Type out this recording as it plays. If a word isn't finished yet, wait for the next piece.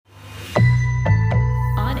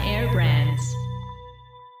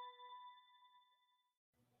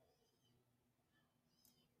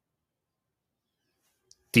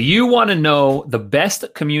Do you want to know the best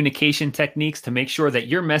communication techniques to make sure that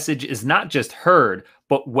your message is not just heard,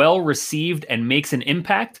 but well received and makes an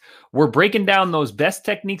impact? We're breaking down those best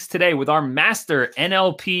techniques today with our master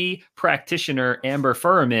NLP practitioner, Amber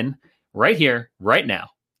Furman, right here, right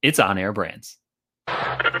now. It's On Air Brands. You are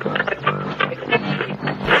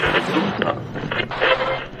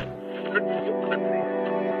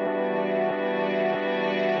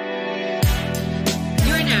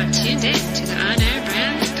now tuned in to the On Air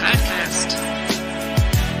Brands podcast.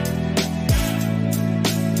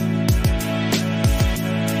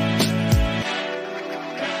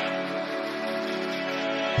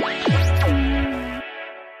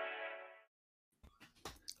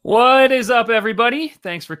 What is up, everybody?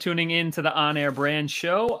 Thanks for tuning in to the On Air Brand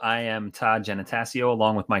Show. I am Todd Genatasio,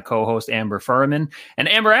 along with my co-host Amber Furman. And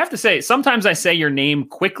Amber, I have to say, sometimes I say your name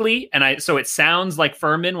quickly, and so it sounds like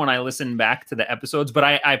Furman when I listen back to the episodes. But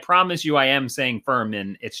I promise you, I am saying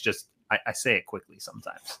Furman. It's just I say it quickly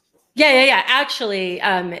sometimes. Yeah. Actually,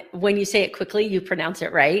 when you say it quickly, you pronounce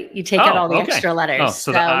it right. You take out all the extra letters. Oh,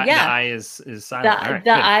 so the I is silent.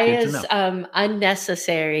 The I is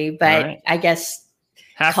unnecessary, but right. I guess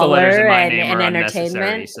half color the letters in my and name are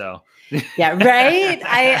entertainment. So yeah, right.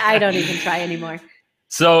 I don't even try anymore.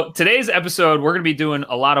 So today's episode, we're going to be doing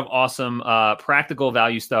a lot of awesome practical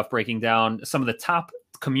value stuff, breaking down some of the top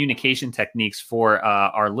communication techniques for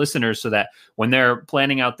our listeners so that when they're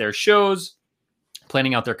planning out their shows,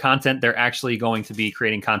 planning out their content, they're actually going to be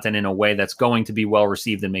creating content in a way that's going to be well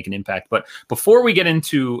received and make an impact. But before we get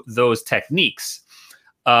into those techniques,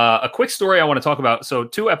 a quick story I want to talk about. So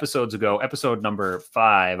 2 episodes ago, episode number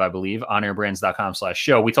 5, I believe,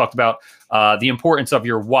 onairbrands.com/show, we talked about the importance of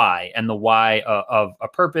your why and the why of a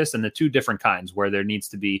purpose and the 2 different kinds where there needs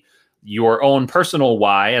to be your own personal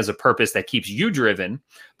why as a purpose that keeps you driven.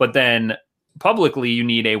 But then publicly, you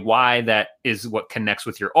need a why that is what connects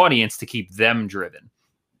with your audience to keep them driven.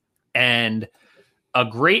 And a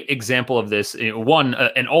great example of this,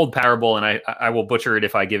 an old parable, and I will butcher it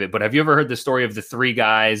if I give it, but have you ever heard the story of the 3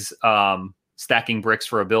 guys stacking bricks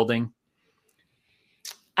for a building?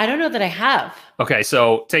 I don't know that I have. Okay,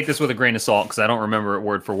 so take this with a grain of salt because I don't remember it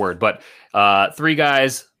word for word, but 3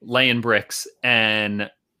 guys laying bricks, and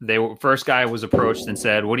first guy was approached and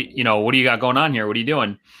said, what do you got going on here? What are you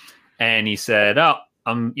doing? And he said, oh,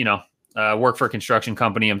 I'm, work for a construction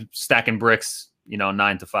company. I'm stacking bricks,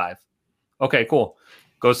 9 to 5. Okay, cool.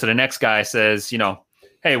 Goes to the next guy, says,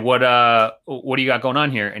 hey, what do you got going on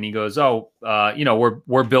here? And he goes,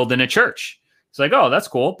 we're building a church. It's like, oh, that's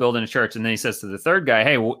cool, building a church. And then he says to the third guy,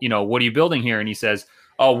 hey, what are you building here? And he says,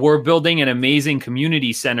 oh, we're building an amazing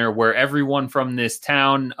community center where everyone from this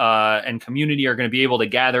town and community are going to be able to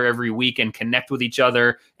gather every week and connect with each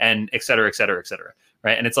other and et cetera, et cetera, et cetera.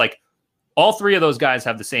 Right. And it's like all 3 of those guys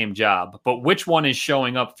have the same job, but which one is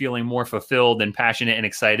showing up feeling more fulfilled and passionate and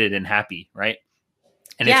excited and happy? Right.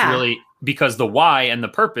 And It's really because the why and the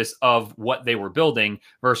purpose of what they were building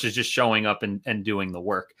versus just showing up and doing the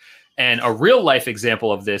work. And a real life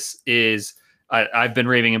example of this is I've been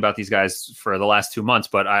raving about these guys for the last 2 months,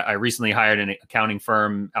 but I recently hired an accounting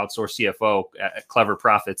firm, outsourced CFO at Clever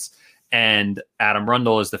Profits. And Adam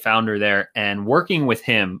Rundle is the founder there. And working with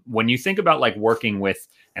him, when you think about like working with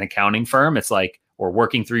an accounting firm, it's like, or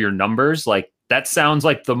working through your numbers, like that sounds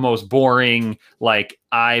like the most boring, like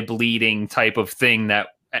eye bleeding type of thing that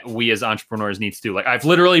we as entrepreneurs need to do. Like I've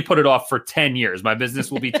literally put it off for 10 years. My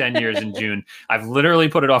business will be 10 years in June. I've literally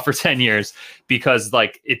put it off for 10 years because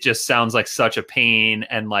like, it just sounds like such a pain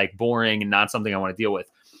and like boring and not something I want to deal with.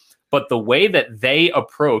 But the way that they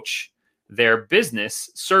approach their business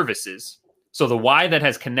services, so the why that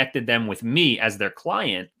has connected them with me as their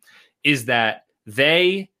client is that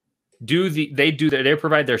they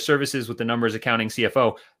provide their services with the numbers accounting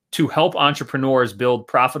CFO to help entrepreneurs build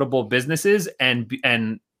profitable businesses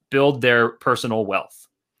and build their personal wealth.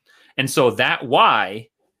 And so that why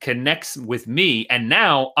connects with me. And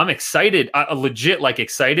now I'm excited, legit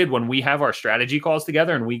excited when we have our strategy calls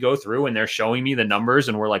together and we go through and they're showing me the numbers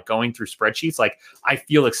and we're like going through spreadsheets. Like I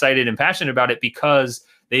feel excited and passionate about it because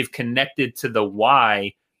they've connected to the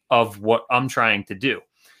why of what I'm trying to do.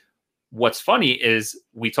 What's funny is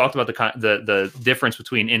we talked about the difference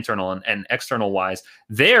between internal and external whys.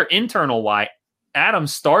 Their internal why, Adam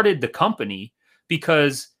started the company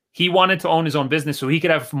because he wanted to own his own business so he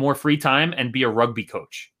could have more free time and be a rugby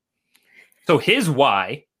coach. So his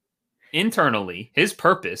why internally, his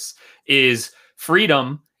purpose is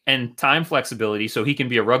freedom and time flexibility so he can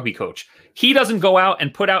be a rugby coach. He doesn't go out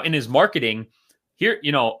and put out in his marketing, here,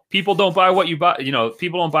 people don't buy what you buy,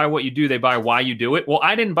 people don't buy what you do, they buy why you do it. Well,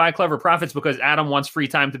 I didn't buy Clever Profits because Adam wants free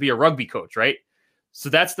time to be a rugby coach, right? So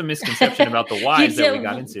that's the misconception about the whys that we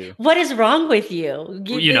got into. What is wrong with you?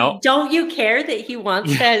 Don't you care that he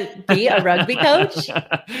wants to be a rugby coach?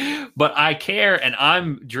 But I care, and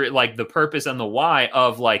I'm like the purpose and the why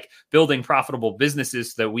of like building profitable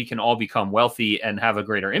businesses so that we can all become wealthy and have a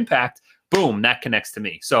greater impact. Boom, that connects to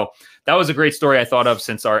me. So that was a great story I thought of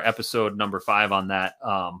since our episode number 5 on that,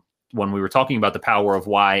 when we were talking about the power of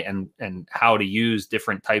why and how to use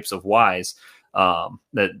different types of whys,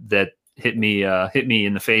 that hit me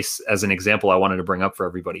in the face as an example I wanted to bring up for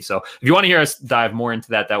everybody. So if you want to hear us dive more into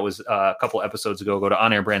that, that was a couple episodes ago. Go to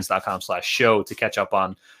onairbrands.com/show to catch up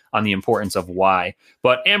on the importance of why.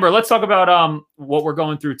 But Amber, let's talk about what we're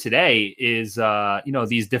going through today is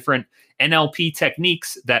these different NLP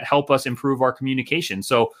techniques that help us improve our communication.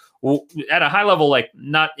 So at a high level, like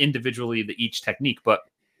not individually each technique, but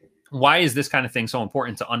why is this kind of thing so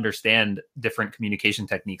important to understand different communication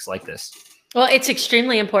techniques like this? Well, it's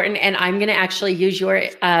extremely important. And I'm going to actually use your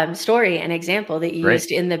story and example that you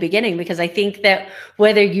used in the beginning, because I think that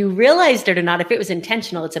whether you realized it or not, if it was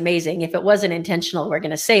intentional, it's amazing. If it wasn't intentional, we're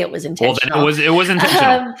going to say it was intentional. Well, then it was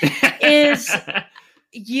intentional. Is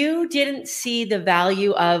you didn't see the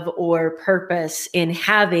value of or purpose in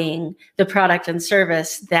having the product and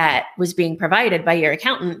service that was being provided by your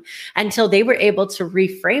accountant until they were able to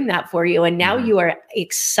reframe that for you. And now you are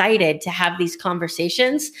excited to have these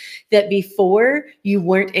conversations that before you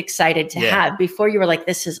weren't excited to have. Before you were like,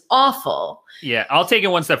 this is awful. Yeah, I'll take it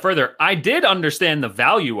one step further. I did understand the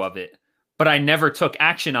value of it, but I never took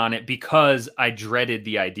action on it because I dreaded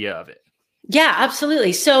the idea of it. Yeah,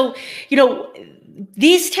 absolutely. So,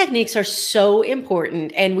 these techniques are so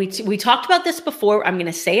important. And we talked about this before. I'm going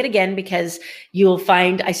to say it again because you'll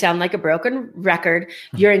find I sound like a broken record.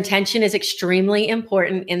 Your intention is extremely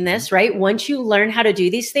important in this, right? Once you learn how to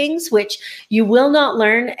do these things, which you will not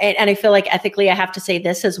learn, and I feel like ethically, I have to say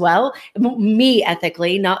this as well, me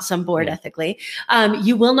ethically, not some board ethically,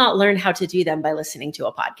 you will not learn how to do them by listening to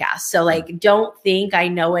a podcast. So like, don't think I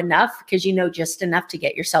know enough, because you know just enough to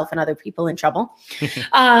get yourself and other people in trouble.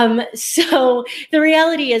 So the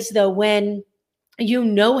reality is, though, when you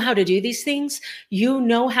know how to do these things, you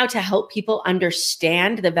know how to help people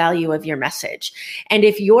understand the value of your message. And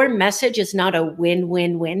if your message is not a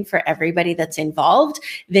win-win-win for everybody that's involved,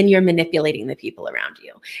 then you're manipulating the people around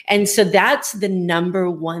you. And so that's the number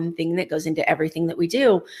one thing that goes into everything that we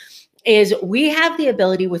do, is we have the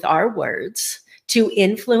ability with our words to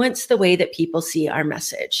influence the way that people see our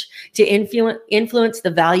message, to influence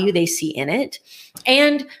the value they see in it,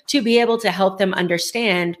 and to be able to help them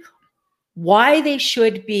understand why they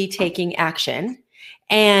should be taking action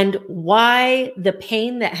and why the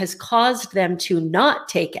pain that has caused them to not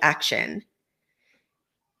take action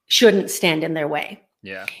shouldn't stand in their way.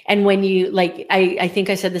 Yeah. And when you I think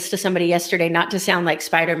I said this to somebody yesterday, not to sound like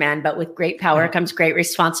Spider-Man, but with great power comes great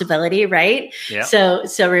responsibility, right? Yeah.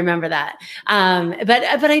 So remember that.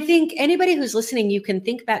 But I think anybody who's listening, you can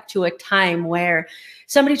think back to a time where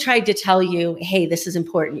somebody tried to tell you, hey, this is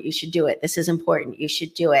important, you should do it. This is important, you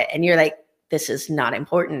should do it. And you're like, this is not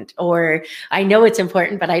important. Or I know it's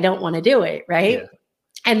important, but I don't want to do it, right? Yeah.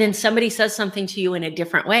 And then somebody says something to you in a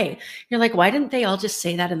different way. You're like, why didn't they all just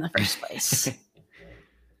say that in the first place?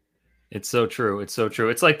 It's so true. It's so true.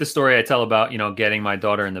 It's like the story I tell about, getting my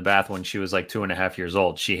daughter in the bath when she was like 2.5 years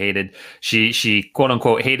old. She quote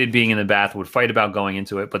unquote hated being in the bath, would fight about going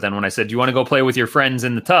into it. But then when I said, do you want to go play with your friends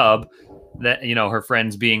in the tub, that, her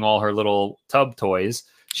friends being all her little tub toys,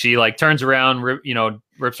 she like turns around,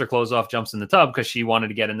 rips her clothes off, jumps in the tub because she wanted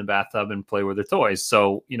to get in the bathtub and play with her toys.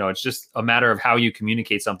 So, it's just a matter of how you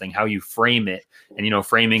communicate something, how you frame it. And,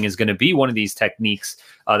 framing is going to be one of these techniques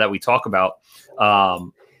that we talk about.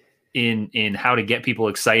 In how to get people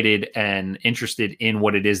excited and interested in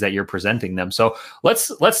what it is that you're presenting them. So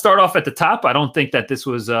let's start off at the top. I don't think that this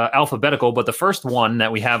was alphabetical, but the first one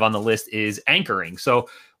that we have on the list is anchoring. So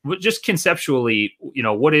just conceptually,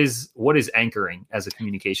 what is anchoring as a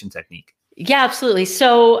communication technique? Yeah, absolutely.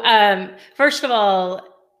 So first of all,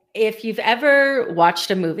 if you've ever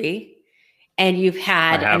watched a movie and you've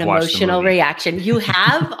had an emotional reaction, you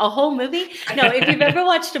have a whole movie? No, if you've ever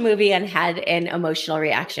watched a movie and had an emotional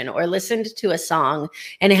reaction, or listened to a song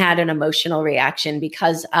and had an emotional reaction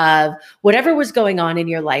because of whatever was going on in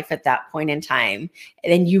your life at that point in time,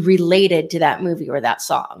 and you related to that movie or that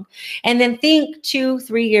song, and then think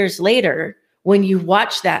 2-3 years later, when you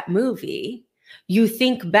watch that movie, you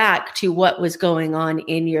think back to what was going on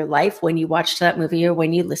in your life when you watched that movie or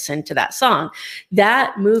when you listened to that song.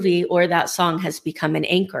 That movie or that song has become an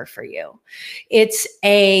anchor for you. It's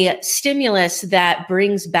a stimulus that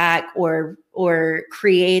brings back or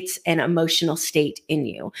creates an emotional state in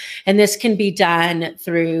you. And this can be done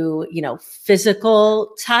through,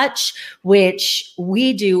 physical touch, which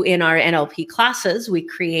we do in our NLP classes. We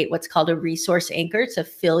create what's called a resource anchor to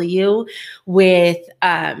fill you with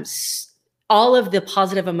all of the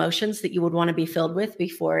positive emotions that you would want to be filled with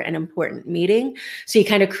before an important meeting. So you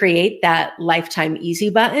kind of create that lifetime easy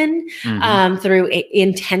button through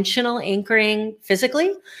intentional anchoring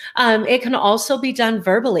physically. It can also be done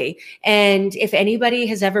verbally. And if anybody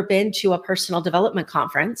has ever been to a personal development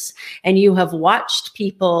conference and you have watched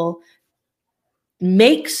people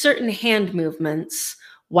make certain hand movements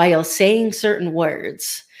while saying certain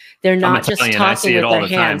words, they're not just talking with their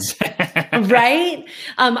hands, right?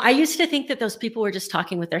 I used to think that those people were just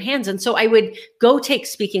talking with their hands. And so I would go take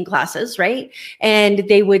speaking classes, right? And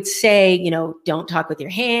they would say, don't talk with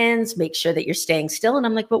your hands, make sure that you're staying still. And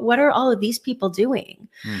I'm like, but what are all of these people doing?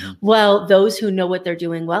 Well, those who know what they're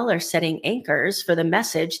doing well are setting anchors for the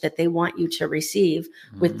message that they want you to receive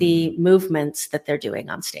with the movements that they're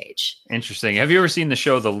doing on stage. Interesting. Have you ever seen the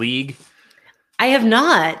show The League? I have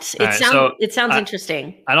not. It sounds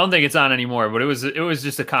interesting. I don't think it's on anymore, but it was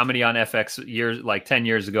just a comedy on FX 10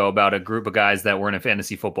 years ago about a group of guys that were in a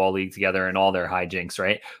fantasy football league together and all their hijinks,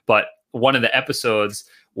 right? But one of the episodes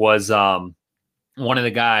was one of the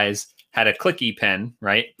guys had a clicky pen,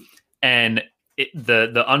 right? And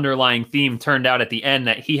the underlying theme turned out at the end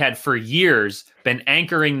that he had for years been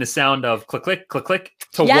anchoring the sound of click, click, click, click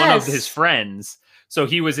to one of his friends. So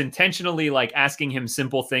he was intentionally asking him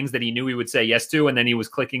simple things that he knew he would say yes to. And then he was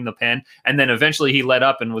clicking the pen. And then eventually he led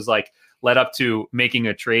up to making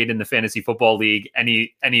a trade in the fantasy football league. And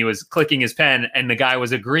he was clicking his pen and the guy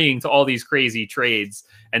was agreeing to all these crazy trades.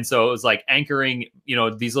 And so it was anchoring,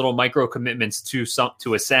 these little micro commitments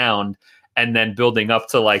to a sound and then building up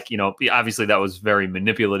to obviously that was very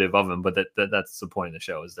manipulative of him, but that's the point of the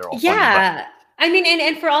show is they're all funny, I mean,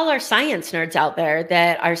 and for all our science nerds out there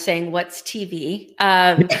that are saying, what's TV?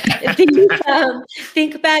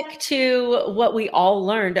 Think back to what we all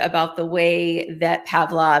learned about the way that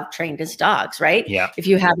Pavlov trained his dogs, right? Yeah. If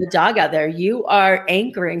you have a dog out there, you are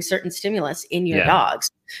anchoring certain stimulus in your dogs.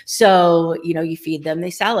 So, you feed them, they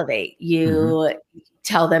salivate. You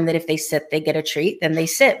tell them that if they sit, they get a treat, then they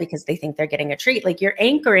sit because they think they're getting a treat. You're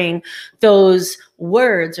anchoring those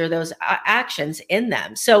words or those actions in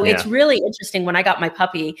them. So it's really interesting. When I got my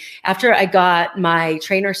puppy, after I got my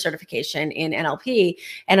trainer certification in NLP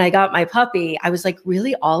and I got my puppy, I was like,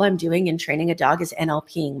 really all I'm doing in training a dog is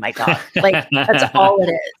NLPing my dog. That's all it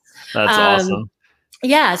is. That's awesome.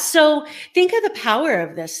 Yeah. So think of the power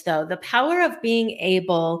of this, though, the power of being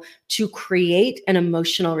able to create an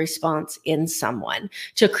emotional response in someone,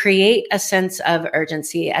 to create a sense of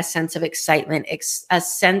urgency, a sense of excitement, a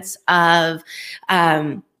sense of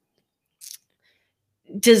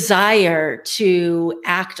desire to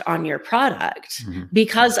act on your product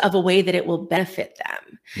because of a way that it will benefit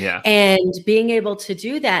them. Yeah. And being able to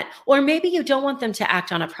do that, or maybe you don't want them to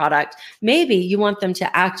act on a product. Maybe you want them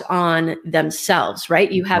to act on themselves,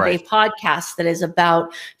 right? You have a podcast that is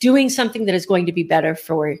about doing something that is going to be better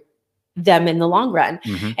for them in the long run.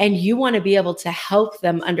 And you want to be able to help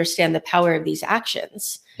them understand the power of these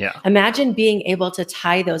actions. Yeah. Imagine being able to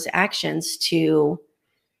tie those actions to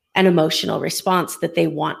an emotional response that they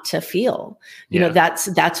want to feel.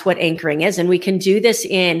 That's what anchoring is. And we can do this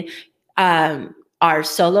in our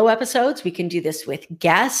solo episodes. We can do this with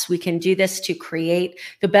guests. We can do this to create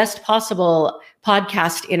the best possible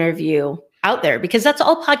podcast interview out there, because that's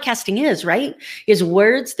all podcasting is, right? Is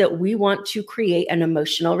words that we want to create an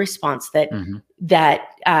emotional response that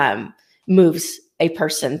moves a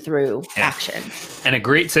person through action. And a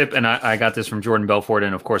great tip, and I got this from Jordan Belfort,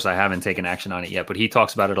 and of course I haven't taken action on it yet, but he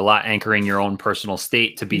talks about it a lot, anchoring your own personal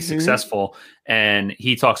state to be successful. And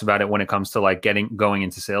he talks about it when it comes to going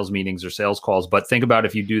into sales meetings or sales calls. But think about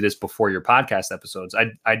if you do this before your podcast episodes.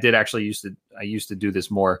 I used to do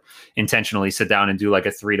this more intentionally, sit down and do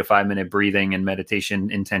a 3 to 5 minute breathing and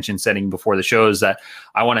meditation intention setting before the shows that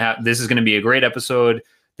I want to have. This is going to be a great episode.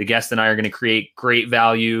 The guest and I are going to create great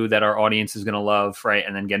value that our audience is going to love, right?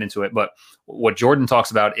 And then get into it. But what Jordan talks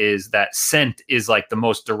about is that scent is the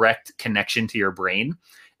most direct connection to your brain.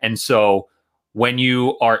 And so when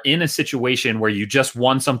you are in a situation where you just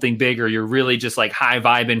won something big, or you're really just high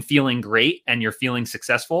vibe and feeling great and you're feeling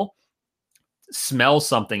successful, smell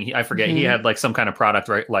something. I forget, he had some kind of product,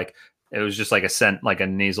 right? It was just a scent, a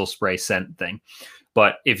nasal spray scent thing.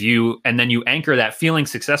 But then you anchor that feeling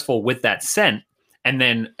successful with that scent, And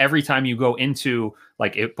then every time you go into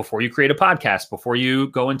before you create a podcast, before you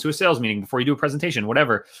go into a sales meeting, before you do a presentation,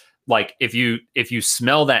 whatever, like if you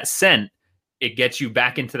smell that scent, it gets you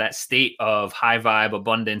back into that state of high vibe,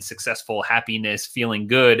 abundance, successful, happiness, feeling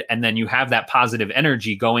good. And then you have that positive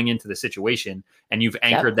energy going into the situation, and you've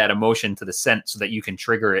anchored that emotion to the scent so that you can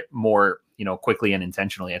trigger it more, quickly and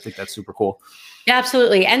intentionally. I think that's super cool. Yeah,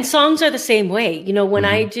 absolutely. And songs are the same way. When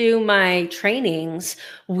I do my trainings,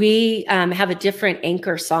 we have a different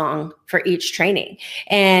anchor song for each training.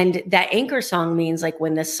 And that anchor song means like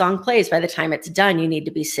when this song plays, by the time it's done, you need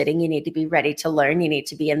to be sitting, you need to be ready to learn, you need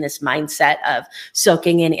to be in this mindset of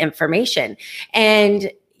soaking in information.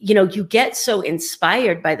 And you get so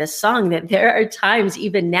inspired by this song that there are times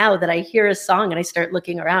even now that I hear a song and I start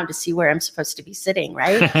looking around to see where I'm supposed to be sitting,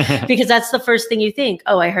 right? Because that's the first thing you think.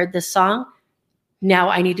 Oh, I heard this song. Now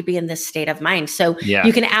I need to be in this state of mind. So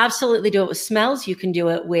you can absolutely do it with smells. You can do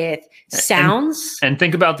it with sounds. And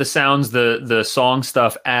think about the sounds, the song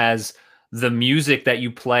stuff as the music that you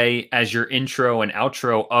play as your intro and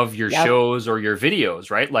outro of your shows or your videos,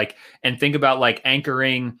 right? And think about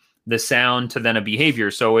anchoring the sound to then a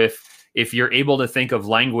behavior. So if you're able to think of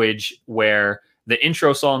language where the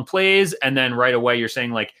intro song plays and then right away you're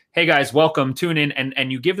saying hey guys, welcome, tune in,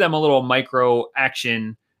 and you give them a little micro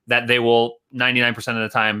action that they will 99% of the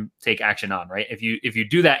time take action on, right? If you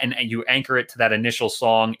do that and you anchor it to that initial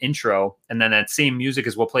song intro, and then that same music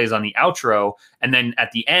is what plays on the outro, and then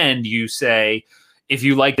at the end you say, if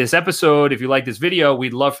you like this episode, if you like this video,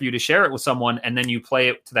 we'd love for you to share it with someone, and then you play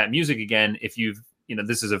it to that music again. If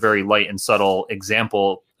this is a very light and subtle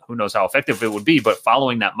example, who knows how effective it would be, but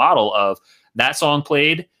following that model of that song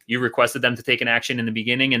played, you requested them to take an action in the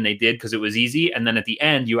beginning and they did because it was easy. And then at the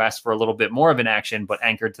end, you asked for a little bit more of an action, but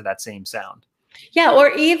anchored to that same sound. Yeah.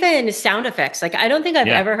 Or even sound effects. I don't think I've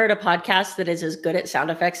ever heard a podcast that is as good at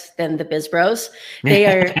sound effects than the Biz Bros. They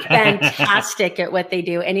are fantastic at what they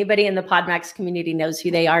do. Anybody in the PodMax community knows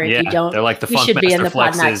who they are. If you don't, they're like the Funk Master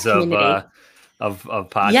Flexes of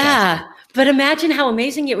podcasts. Yeah. But imagine how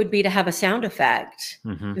amazing it would be to have a sound effect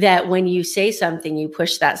that when you say something, you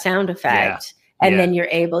push that sound effect. And then you're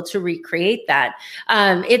able to recreate that.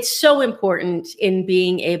 It's so important in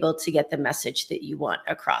being able to get the message that you want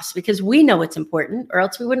across, because we know it's important or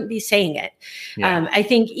else we wouldn't be saying it. I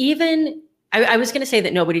think even, I was going to say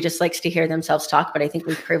that nobody just likes to hear themselves talk, but I think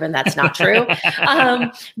we've proven that's not true.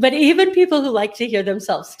 But even people who like to hear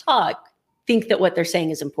themselves talk think that what they're saying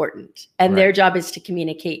is important. And their job is to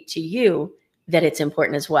communicate to you that it's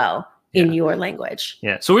important as well. In your language.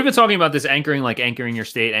 Yeah. So we've been talking about this anchoring, anchoring your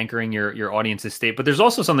state, anchoring your audience's state, but there's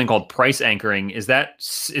also something called price anchoring. Is that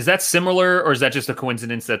similar, or is that just a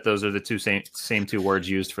coincidence that those are the same two words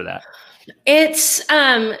used for that? It's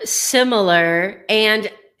similar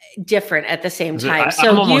and different at the same time.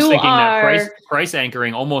 I'm almost thinking that price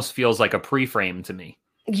anchoring almost feels like a pre-frame to me.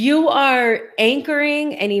 You are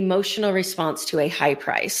anchoring an emotional response to a high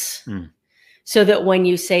price. So that when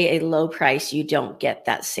you say a low price, you don't get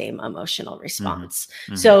that same emotional response.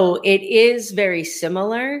 So it is very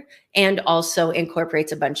similar and also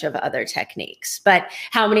incorporates a bunch of other techniques. But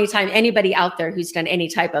how many times, anybody out there who's done any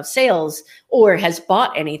type of sales or has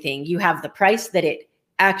bought anything, you have the price that it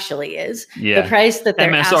actually is, the price that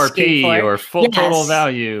they're MSRP asking for, or full total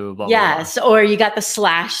value. Blah, blah, blah. Or you got the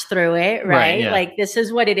slash through it, right? This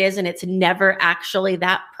is what it is, and it's never actually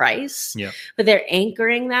that price. But they're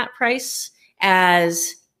anchoring that price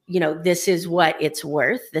as, this is what it's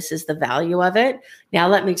worth. This is the value of it. Now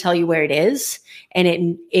let me tell you where it is. And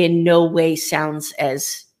it in no way sounds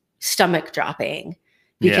as stomach dropping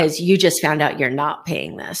because you just found out you're not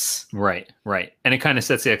paying this. Right. And it kind of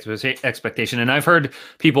sets the expectation. And I've heard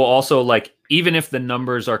people also even if the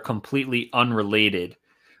numbers are completely unrelated,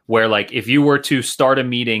 where if you were to start a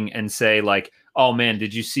meeting and say oh man,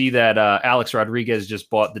 did you see that Alex Rodriguez just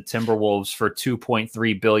bought the Timberwolves for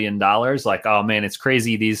 $2.3 billion? Oh man, it's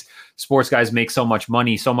crazy. These sports guys make so much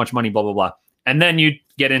money, blah, blah, blah. And then you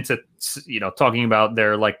get into, talking about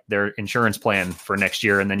their insurance plan for next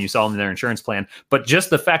year. And then you sell them their insurance plan. But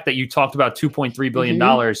just the fact that you talked about $2.3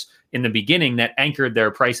 billion in the beginning, that anchored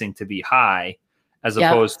their pricing to be high, as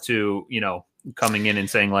opposed to, coming in and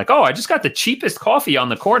saying oh, I just got the cheapest coffee on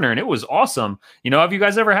the corner and it was awesome. Have you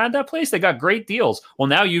guys ever had that place? They got great deals. Well,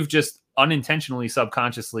 now you've just unintentionally,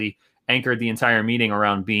 subconsciously anchored the entire meeting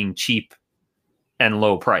around being cheap and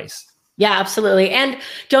low price. Yeah, absolutely. And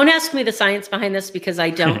don't ask me the science behind this because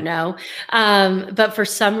I don't know. But for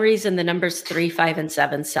some reason, the numbers 3, 5, and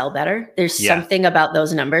 7 sell better. There's something about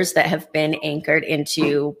those numbers that have been anchored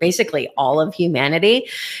into basically all of humanity.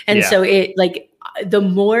 And so it the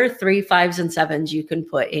more 3, 5s, and 7s you can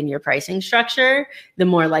put in your pricing structure, the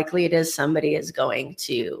more likely it is somebody is going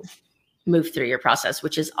to move through your process,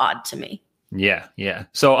 which is odd to me. Yeah, yeah.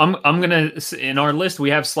 So I'm gonna, in our list we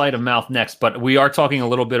have sleight of mouth next, but we are talking a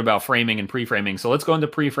little bit about framing and pre-framing. So let's go into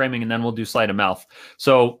pre-framing and then we'll do sleight of mouth.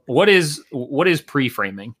 So what is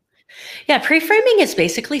pre-framing? Yeah, pre-framing is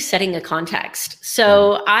basically setting a context.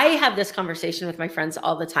 So I have this conversation with my friends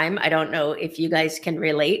all the time. I don't know if you guys can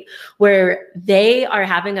relate, where they are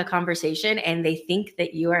having a conversation and they think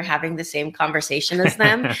that you are having the same conversation as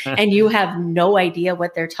them and you have no idea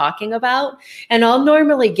what they're talking about. And I'll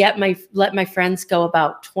normally let my friends go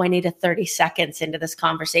about 20 to 30 seconds into this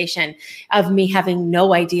conversation of me having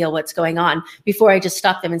no idea what's going on before I just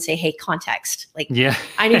stop them and say, hey, context. Like, yeah,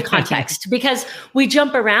 I need context, because we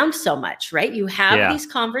jump around so much, right? You have Yeah. these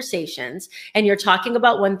conversations and you're talking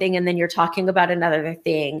about one thing and then you're talking about another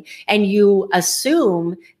thing, and you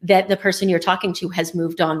assume that the person you're talking to has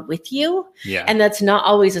moved on with you. yeah, And that's not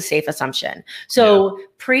always a safe assumption. So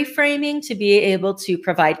pre-framing to be able to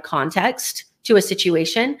provide context to a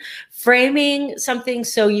situation, framing something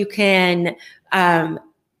so you can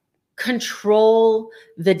control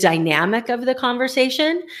the dynamic of the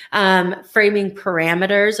conversation, framing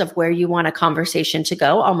parameters of where you want a conversation to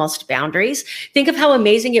go, almost boundaries. Think of how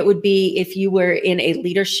amazing it would be if you were in a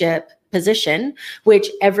leadership position, which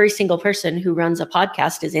every single person who runs a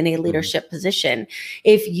podcast is in a leadership position.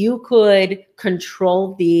 If you could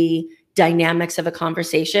control the dynamics of a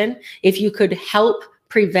conversation, if you could help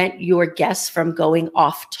prevent your guests from going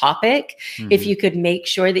off topic, if you could make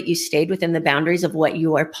sure that you stayed within the boundaries of what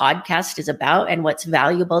your podcast is about and what's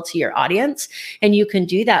valuable to your audience. And you can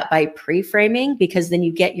do that by pre-framing, because then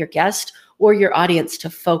you get your guest or your audience to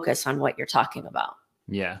focus on what you're talking about.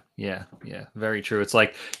 Yeah, yeah, yeah. Very true. It's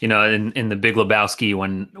like, you know, in the Big Lebowski,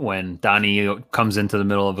 when Donnie comes into the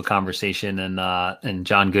middle of a conversation and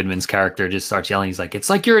John Goodman's character just starts yelling. He's like, it's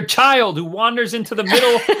like you're a child who wanders into the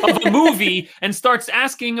middle of a movie and starts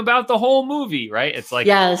asking about the whole movie, right? It's like,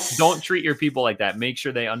 yes, don't treat your people like that. Make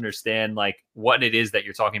sure they understand like what it is that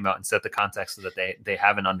you're talking about and set the context so that they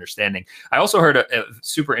have an understanding. I also heard a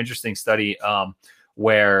super interesting study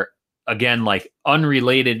where, again, like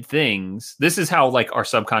unrelated things, this is how like our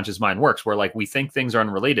subconscious mind works, where like we think things are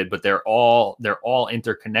unrelated, but they're all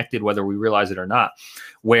interconnected, whether we realize it or not.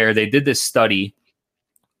 Where they did this study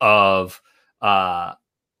of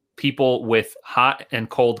people with hot and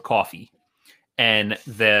cold coffee, and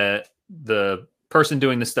the person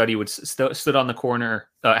doing the study would stood on the corner,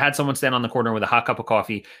 had someone stand on the corner with a hot cup of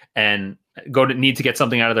coffee and need to get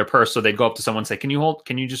something out of their purse. So they'd go up to someone and say, can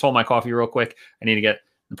you just hold my coffee real quick? I need to get.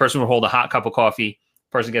 The person would hold a hot cup of coffee.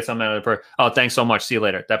 Person gets something out of the purse. Oh, thanks so much. See you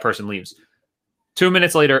later. That person leaves. 2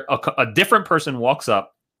 minutes later, a different person walks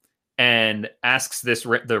up and asks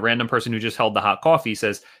the random person who just held the hot coffee,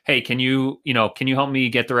 says, hey, can you help me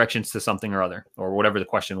get directions to something or other, or whatever the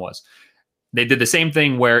question was. They did the same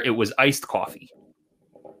thing where it was iced coffee.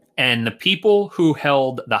 And the people who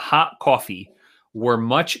held the hot coffee were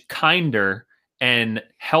much kinder and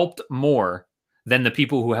helped more than the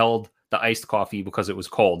people who held the iced coffee because it was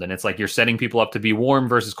cold. And it's like, you're setting people up to be warm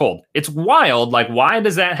versus cold. It's wild. Like, why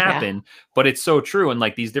does that happen? Yeah. But it's so true. And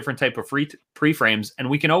like these different type of pre-frames. And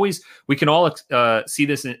we can all see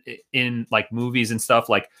this in like movies and stuff.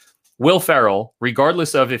 Like Will Ferrell,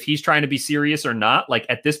 regardless of if he's trying to be serious or not, like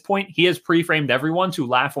at this point, he has pre-framed everyone to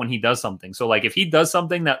laugh when he does something. So like if he does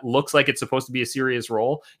something that looks like it's supposed to be a serious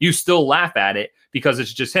role, you still laugh at it because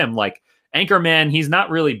it's just him. Like Anchorman, he's not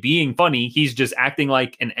really being funny. He's just acting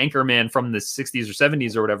like an Anchorman from the 60s or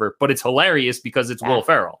 70s or whatever, but it's hilarious because it's Will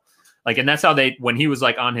Ferrell. Like, and that's how when he was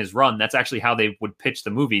like on his run, that's actually how they would pitch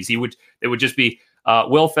the movies. It would just be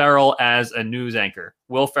Will Ferrell as a news anchor,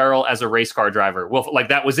 Will Ferrell as a race car driver. Like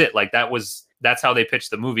that was it. Like that's how they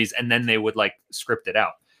pitched the movies. And then they would like script it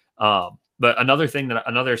out. But another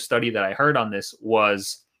study that I heard on this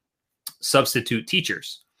was substitute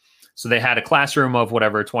teachers. So they had a classroom of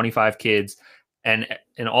 25 kids, and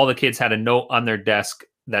all the kids had a note on their desk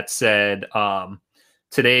that said,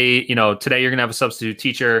 today you're going to have a substitute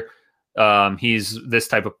teacher. He's this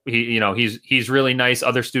type of, he's really nice.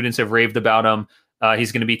 Other students have raved about him.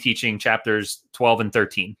 He's going to be teaching chapters 12 and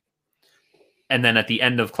 13. And then at the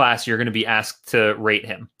end of class, you're going to be asked to rate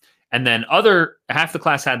him. And then half the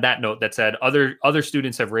class had that note that said other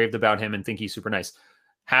students have raved about him and think he's super nice.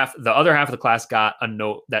 The other half of the class got a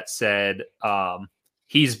note that said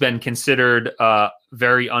he's been considered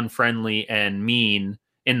very unfriendly and mean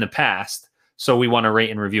in the past, so we want to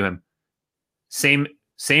rate and review him. Same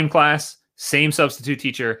class, same substitute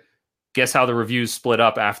teacher. Guess how the reviews split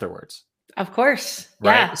up afterwards? Of course.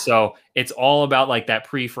 Right. Yeah. So it's all about like that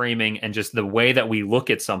pre-framing and just the way that we look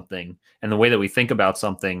at something and the way that we think about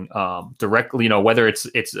something directly, whether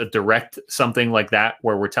it's a direct something like that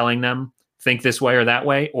where we're telling them think this way or that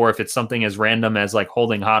way, or if it's something as random as like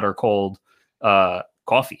holding hot or cold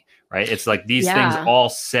coffee, right? It's like these things all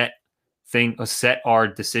set our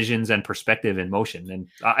decisions and perspective in motion, and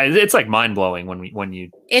it's like mind-blowing when you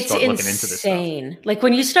start looking into this stuff. Like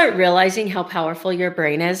when you start realizing how powerful your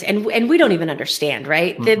brain is, and we don't even understand,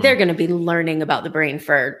 right? Mm-hmm. They're going to be learning about the brain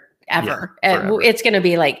forever. Forever. It's going to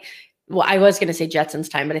be like, well, I was going to say Jetson's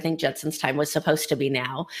time, but I think Jetson's time was supposed to be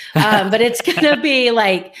now. But it's going to be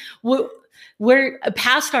like we're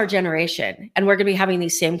past our generation, and we're going to be having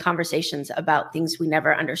these same conversations about things we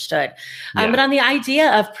never understood. But on the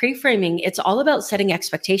idea of pre-framing, it's all about setting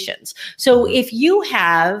expectations. So if you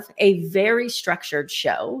have a very structured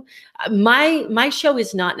show, my show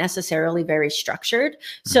is not necessarily very structured.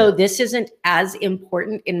 So this isn't as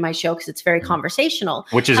important in my show because it's very conversational.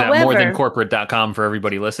 Which is at morethancorporate.com for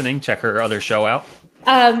everybody listening. Check her other show out.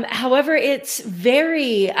 However, it's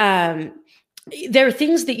very... there are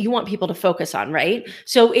things that you want people to focus on, right?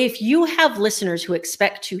 So if you have listeners who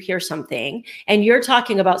expect to hear something and you're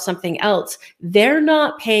talking about something else, they're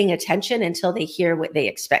not paying attention until they hear what they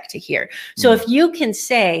expect to hear. So if you can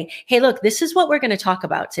say, hey, look, this is what we're going to talk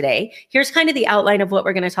about today. Here's kind of the outline of what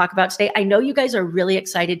we're going to talk about today. I know you guys are really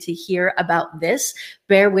excited to hear about this.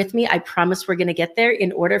 Bear with me. I promise we're going to get there.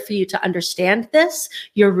 In order for you to understand this,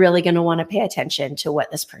 you're really going to want to pay attention to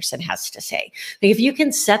what this person has to say. Like if you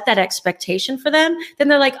can set that expectation for them, then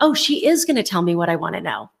they're like, oh, she is going to tell me what I want to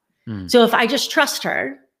know. So if I just trust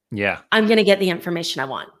her, I'm going to get the information I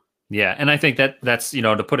want. Yeah. And I think that's,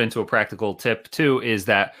 to put into a practical tip too, is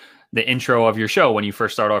that the intro of your show, when you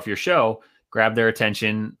first start off your show, grab their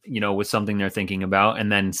attention, with something they're thinking about,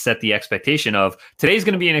 and then set the expectation of today's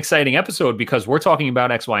going to be an exciting episode because we're talking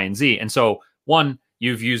about X, Y, and Z. And so one,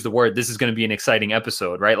 you've used the word, this is going to be an exciting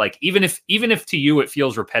episode, right? Like even if to you, it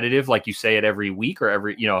feels repetitive, like you say it every week or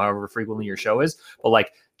every, however frequently your show is, but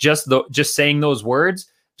like just saying those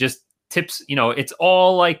words, just tips, it's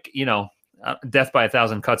all like, death by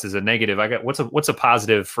 1,000 cuts is a negative. I got what's a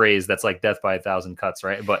positive phrase that's like death by 1,000 cuts,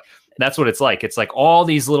 right? But that's what it's like. It's like all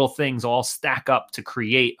these little things all stack up to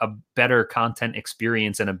create a better content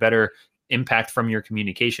experience and a better impact from your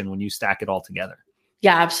communication when you stack it all together.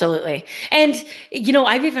 Yeah, absolutely. And,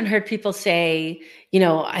 I've even heard people say,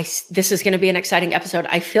 this is going to be an exciting episode.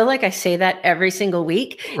 I feel like I say that every single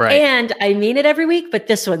week, right. And I mean it every week, but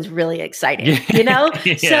this one's really exciting,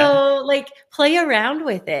 So like play around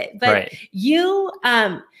with it, but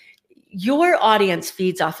your audience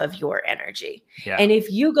feeds off of your energy. Yeah. And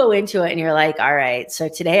if you go into it and you're like, all right, so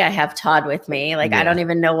today I have Todd with me. Like, I don't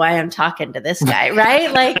even know why I'm talking to this guy,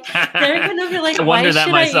 right? Like they're going to be like, why should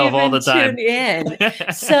I even all the time. Tune in?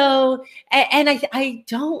 So, and I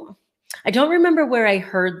don't remember where I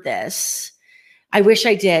heard this. I wish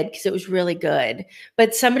I did because it was really good.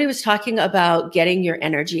 But somebody was talking about getting your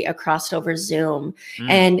energy across over Zoom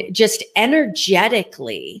and just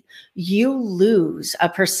energetically, you lose a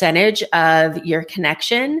percentage of your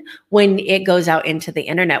connection when it goes out into the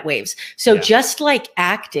internet waves. So just like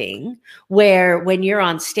acting, where when you're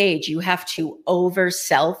on stage, you have to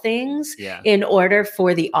oversell things in order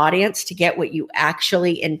for the audience to get what you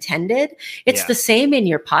actually intended. It's the same in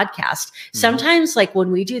your podcast. Sometimes like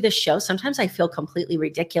when we do this show, sometimes I feel completely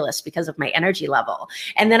ridiculous because of my energy level.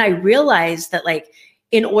 And then I realize that like,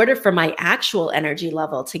 in order for my actual energy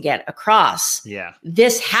level to get across,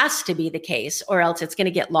 this has to be the case or else it's going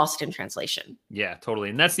to get lost in translation. Yeah, totally.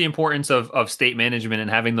 And that's the importance of state management and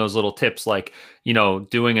having those little tips like,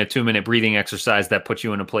 doing a 2-minute breathing exercise that puts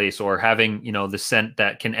you in a place or having, the scent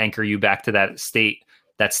that can anchor you back to that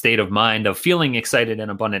state of mind of feeling excited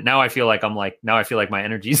and abundant. Now I feel like my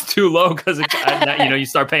energy is too low because you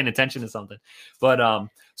start paying attention to something. But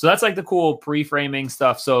so that's like the cool pre-framing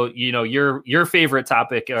stuff. So your favorite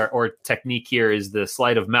topic or technique here is the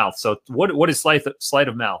sleight of mouth. So what is sleight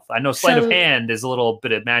of mouth? I know sleight of hand is a little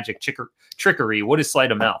bit of magic trickery. What is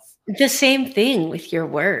sleight of mouth? The same thing with your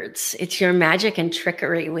words. It's your magic and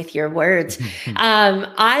trickery with your words.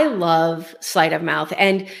 I love sleight of mouth.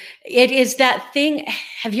 And it is that thing.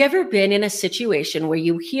 Have you ever been in a situation where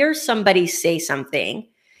you hear somebody say something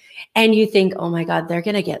and you think, oh my God, they're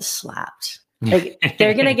going to get slapped. Like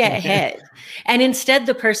they're going to get hit. And instead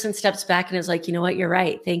the person steps back and is like, you know what? You're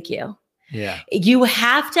right. Thank you. Yeah. You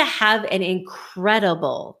have to have an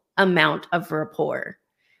incredible amount of rapport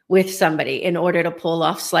with somebody in order to pull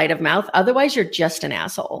off sleight of mouth. Otherwise, you're just an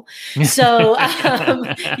asshole. So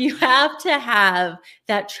you have to have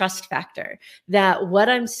that trust factor that what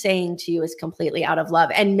I'm saying to you is completely out of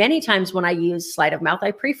love. And many times when I use sleight of mouth,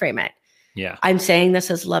 I pre-frame it. Yeah. I'm saying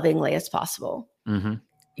this as lovingly as possible. Mm-hmm.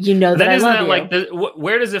 You know that I love you. Like,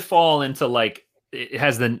 where does it fall into like, it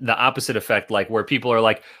has the opposite effect, like where people are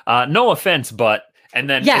like, no offense, but, and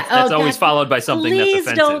then that's always followed by something that's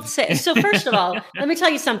offensive. Please don't say. So first of all, let me tell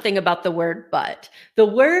you something about the word but. The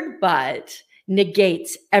word but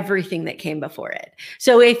negates everything that came before it.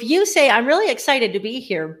 So if you say, I'm really excited to be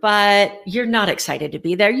here, but you're not excited to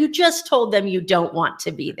be there, you just told them you don't want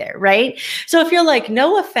to be there, right? So if you're like,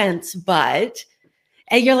 no offense, but,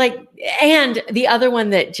 and you're like, and the other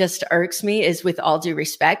one that just irks me is with all due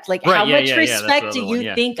respect. Like, how much respect do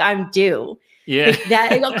you think I'm due? Yeah.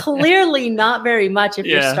 That clearly not very much if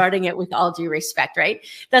you're starting it with all due respect, right?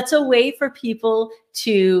 That's a way for people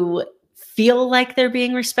to feel like they're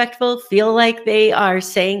being respectful, feel like they are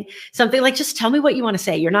saying something like, just tell me what you want to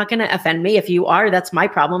say. You're not going to offend me. If you are, that's my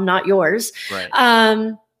problem, not yours.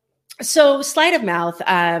 Right. So sleight of mouth,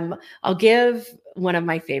 I'll give one of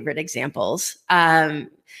my favorite examples. My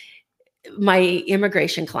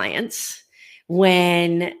immigration clients,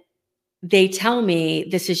 when they tell me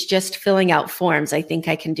this is just filling out forms, I think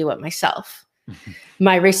I can do it myself.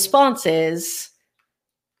 My response is,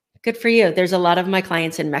 good for you. There's a lot of my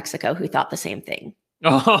clients in Mexico who thought the same thing.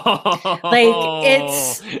 Like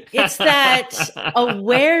it's that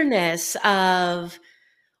awareness of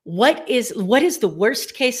what is the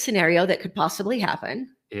worst case scenario that could possibly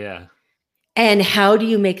happen. Yeah. And how do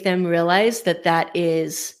you make them realize that that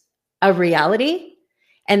is a reality?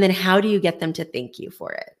 And then how do you get them to thank you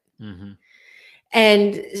for it? Mm-hmm.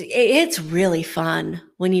 And it's really fun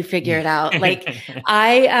when you figure it out. Like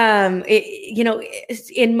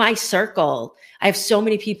in my circle, I have so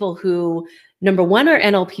many people who, number one, are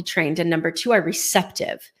NLP trained, and number two, are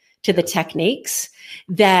receptive to the techniques,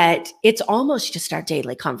 that it's almost just our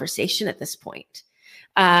daily conversation at this point.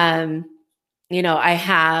 I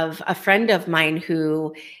have a friend of mine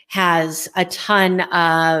who has a ton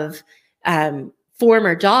of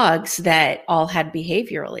former dogs that all had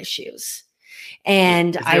behavioral issues.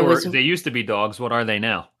 And they used to be dogs. What are they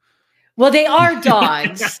now? Well, they are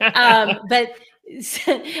dogs. But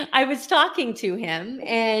I was talking to him,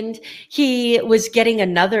 and he was getting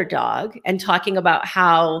another dog and talking about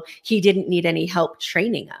how he didn't need any help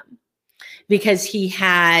training them because he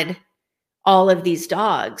had all of these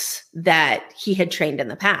dogs that he had trained in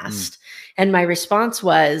the past. And my response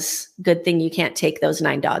was, good thing you can't take those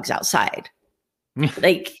 9 dogs outside.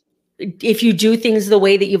 Like, if you do things the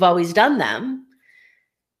way that you've always done them,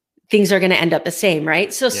 things are going to end up the same,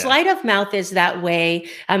 right? So sleight of mouth is that way.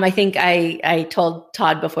 I think I told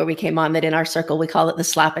Todd before we came on that in our circle, we call it the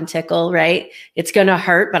slap and tickle, right? It's going to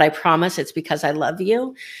hurt, but I promise it's because I love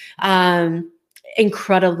you.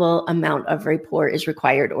 Incredible amount of rapport is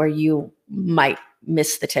required, or you might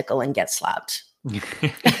miss the tickle and get slapped.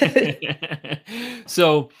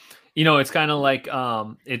 So, it's kind of like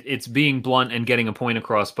it's being blunt and getting a point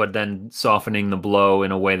across, but then softening the blow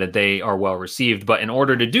in a way that they are well received. But in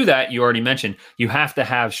order to do that, you already mentioned, you have to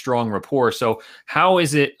have strong rapport. So how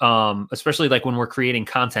is it, especially like when we're creating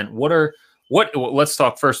content, let's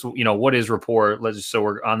talk first, what is rapport? So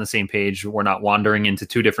we're on the same page. We're not wandering into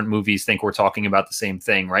 2 different movies, think we're talking about the same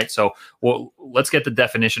thing, right? So let's get the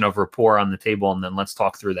definition of rapport on the table, and then let's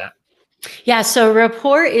talk through that. Yeah. So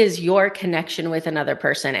rapport is your connection with another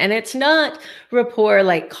person. And it's not rapport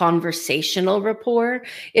like conversational rapport.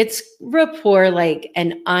 It's rapport like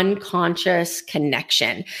an unconscious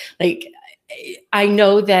connection. Like, I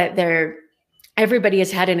know that everybody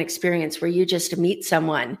has had an experience where you just meet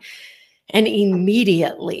someone and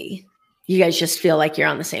immediately you guys just feel like you're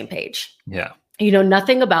on the same page. Yeah. You know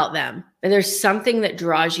nothing about them, but there's something that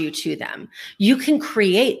draws you to them. You can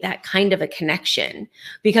create that kind of a connection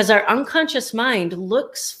because our unconscious mind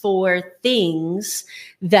looks for things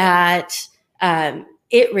that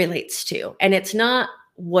it relates to. And it's not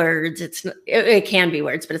words. It can be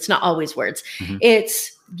words, but it's not always words. Mm-hmm.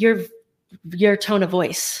 It's your tone of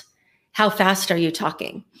voice. How fast are you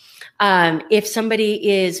talking? If somebody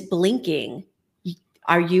is blinking,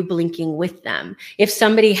 are you blinking with them? If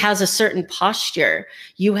somebody has a certain posture,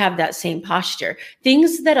 you have that same posture.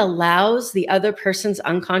 Things that allows the other person's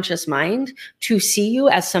unconscious mind to see you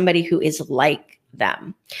as somebody who is like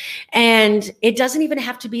them. And it doesn't even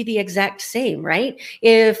have to be the exact same, right?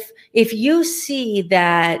 If you see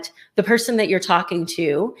that the person that you're talking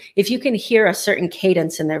to, if you can hear a certain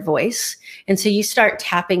cadence in their voice, and so you start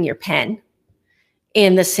tapping your pen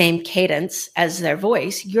in the same cadence as their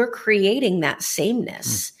voice, you're creating that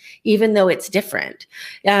sameness even though it's different.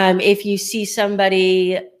 If you see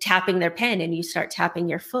somebody tapping their pen and you start tapping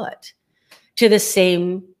your foot to the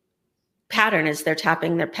same pattern as they're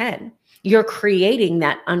tapping their pen, you're creating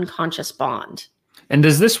that unconscious bond. And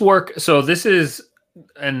does this work? So this is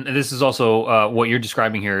also what you're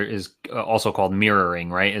describing here is also called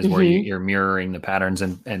mirroring, right? Is where you're mirroring the patterns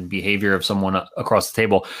and behavior of someone across the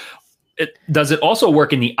table. Does it also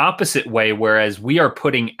work in the opposite way? Whereas we are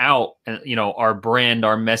putting out, our brand,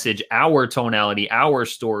 our message, our tonality, our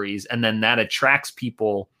stories, and then that attracts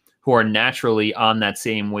people who are naturally on that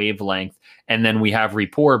same wavelength. And then we have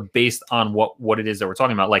rapport based on what it is that we're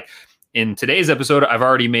talking about. Like in today's episode,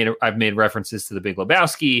 I've made references to The Big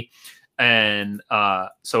Lebowski. And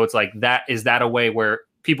so it's like that. Is that a way where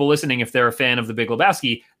people listening, if they're a fan of The Big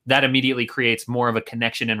Lebowski, that immediately creates more of a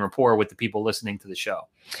connection and rapport with the people listening to the show?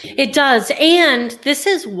 It does. And this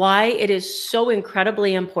is why it is so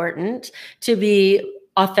incredibly important to be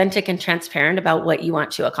authentic and transparent about what you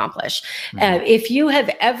want to accomplish. If you have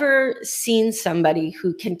ever seen somebody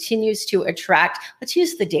who continues to attract, let's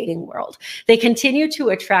use the dating world, they continue to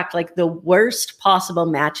attract like the worst possible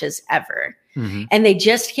matches ever. And they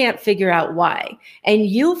just can't figure out why. And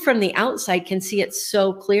you from the outside can see it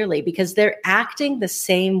so clearly because they're acting the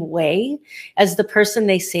same way as the person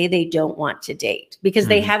they say they don't want to date because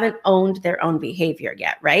they haven't owned their own behavior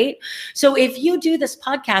yet, right? So if you do this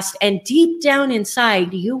podcast and deep down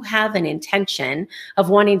inside, you have an intention of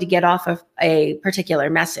wanting to get off of a particular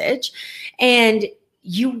message and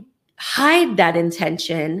you hide that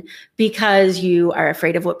intention because you are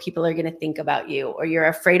afraid of what people are going to think about you, or you're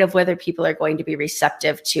afraid of whether people are going to be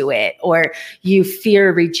receptive to it, or you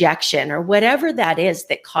fear rejection, or whatever that is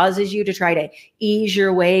that causes you to try to ease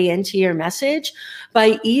your way into your message.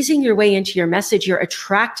 By easing your way into your message, you're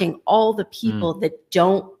attracting all the people that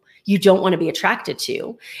you don't want to be attracted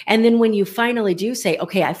to. And then when you finally do say,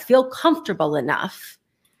 okay, I feel comfortable enough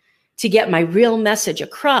to get my real message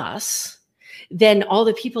across, then all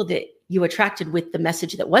the people that you attracted with the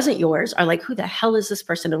message that wasn't yours are like, who the hell is this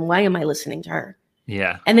person and why am I listening to her?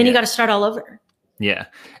 Yeah. And then you got to start all over. Yeah.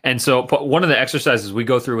 And so one of the exercises we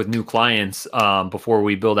go through with new clients before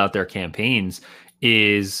we build out their campaigns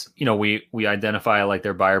is, we identify like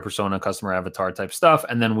their buyer persona, customer avatar type stuff.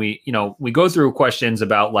 And then we go through questions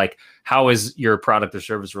about like, how is your product or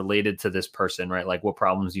service related to this person, right? Like what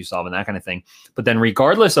problems you solve and that kind of thing. But then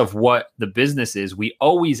regardless of what the business is, we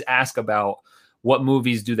always ask about what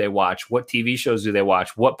movies do they watch? What TV shows do they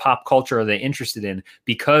watch? What pop culture are they interested in?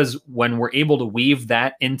 Because when we're able to weave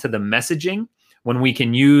that into the messaging, when we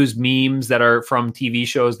can use memes that are from TV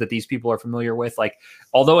shows that these people are familiar with, like,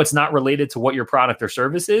 although it's not related to what your product or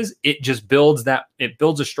service is, it just builds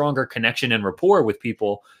a stronger connection and rapport with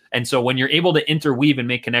people. And so when you're able to interweave and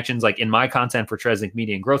make connections, like in my content for Tresnick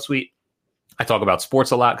Media and Growth Suite, I talk about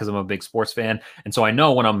sports a lot because I'm a big sports fan. And so I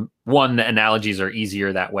know when one, the analogies are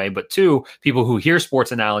easier that way, but two, people who hear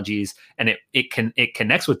sports analogies and it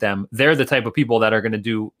connects with them, they're the type of people that are going to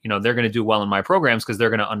do, they're going to do well in my programs because they're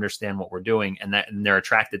going to understand what we're doing and they're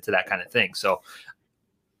attracted to that kind of thing. So.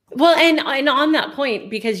 Well, and on that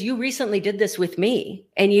point, because you recently did this with me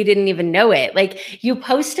and you didn't even know it, like you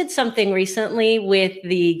posted something recently with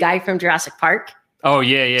the guy from Jurassic Park. Oh,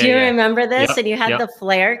 yeah. Do you remember this? Yep, and you had the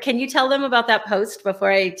flare. Can you tell them about that post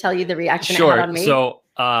before I tell you the reaction it had on me? So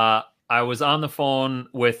I was on the phone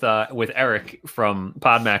with Eric from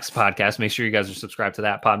Podmax podcast. Make sure you guys are subscribed to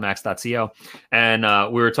that, podmax.co.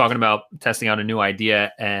 And we were talking about testing out a new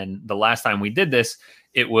idea. And the last time we did this,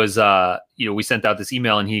 it was, we sent out this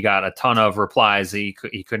email and he got a ton of replies. He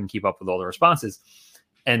couldn't keep up with all the responses.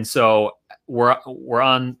 And so we're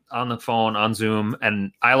on the phone on Zoom,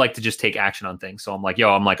 and I like to just take action on things. So I'm like,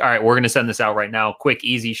 all right, we're going to send this out right now. Quick,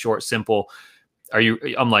 easy, short, simple.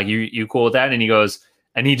 I'm like, you cool with that?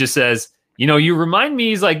 And he just says, you remind me,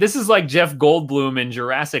 he's like, this is like Jeff Goldblum in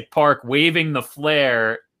Jurassic Park waving the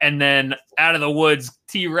flare. And then out of the woods,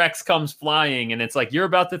 T-Rex comes flying. And it's like, you're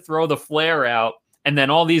about to throw the flare out. And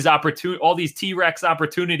then all these T-Rex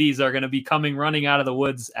opportunities are going to be coming running out of the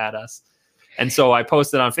woods at us. And so I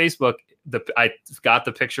posted on Facebook, I got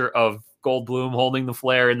the picture of Goldblum holding the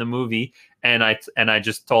flare in the movie, and I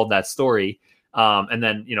just told that story. And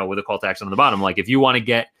then, with a call to action on the bottom, like if you want to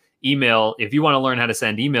get if you want to learn how to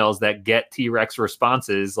send emails that get T-Rex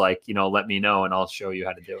responses, like, let me know and I'll show you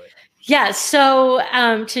how to do it. Yeah. So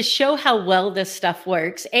to show how well this stuff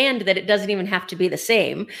works and that it doesn't even have to be the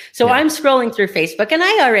same. So I'm scrolling through Facebook and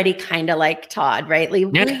I already kind of like Todd, right? We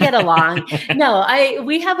get along.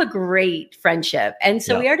 We have a great friendship. And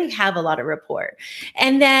so we already have a lot of rapport.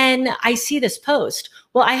 And then I see this post.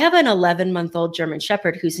 Well, I have an 11-month-old German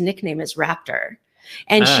Shepherd whose nickname is Raptor.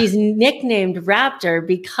 And she's nicknamed Raptor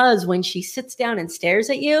because when she sits down and stares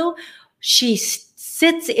at you, she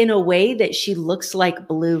sits in a way that she looks like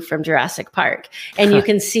Blue from Jurassic Park, and you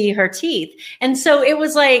can see her teeth. And so it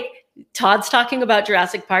was like, Todd's talking about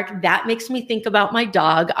Jurassic Park. That makes me think about my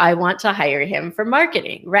dog. I want to hire him for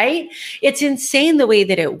marketing, right? It's insane the way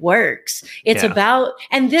that it works. It's about,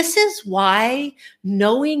 and this is why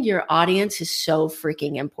knowing your audience is so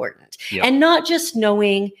freaking important. And not just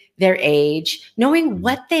knowing their age, knowing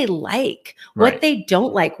what they like, what they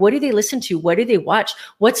don't like, what do they listen to, what do they watch,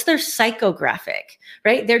 what's their psychographic,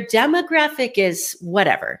 right? Their demographic is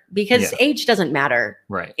whatever, because age doesn't matter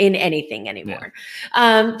in anything anymore.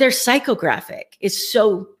 Their psychographic is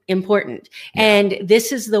so important. And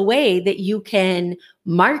this is the way that you can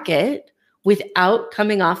market without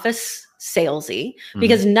coming off as salesy,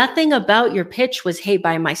 because nothing about your pitch was, hey,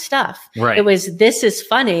 buy my stuff. It was, this is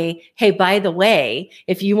funny. Hey, by the way,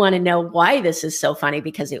 if you want to know why this is so funny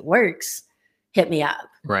because it works, hit me up.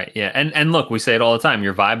 Yeah. And look, we say it all the time,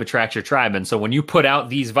 your vibe attracts your tribe. And so when you put out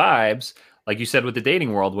these vibes, like you said with the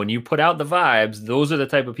dating world, when you put out the vibes, those are the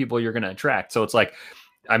type of people you're going to attract. So it's like,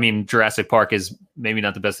 I mean, Jurassic Park is maybe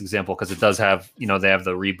not the best example because it does have, you know, they have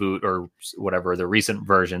the reboot or whatever, the recent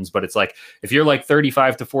versions. But it's like, if you're like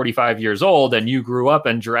 35 to 45 years old and you grew up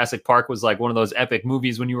and Jurassic Park was like one of those epic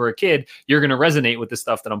movies when you were a kid, you're going to resonate with the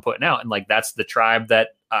stuff that I'm putting out. And like, that's the tribe that,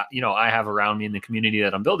 you know, I have around me in the community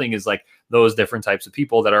that I'm building, is like those different types of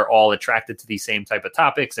people that are all attracted to these same type of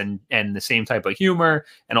topics and the same type of humor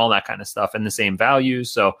and all that kind of stuff and the same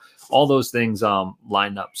values. So all those things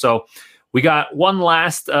line up. So we got one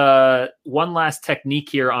last technique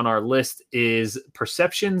here on our list is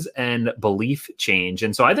perceptions and belief change.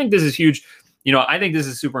 And so I think this is huge. You know, I think this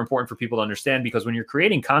is super important for people to understand, because when you're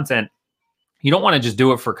creating content, you don't want to just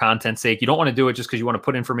do it for content's sake. You don't want to do it just because you want to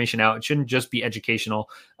put information out. It shouldn't just be educational,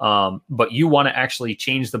 but you want to actually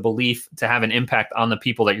change the belief to have an impact on the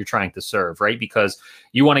people that you're trying to serve, right? Because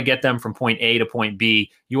you want to get them from point A to point B.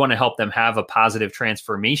 You want to help them have a positive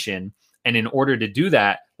transformation. And in order to do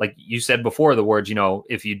that, like you said before, the words, you know,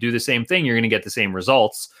 if you do the same thing, you're going to get the same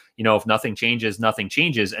results. You know, if nothing changes, nothing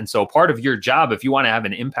changes. And so part of your job, if you want to have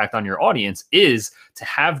an impact on your audience, is to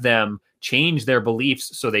have them change their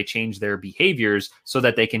beliefs so they change their behaviors so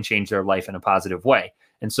that they can change their life in a positive way.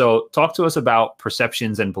 And so talk to us about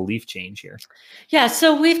perceptions and belief change here. Yeah,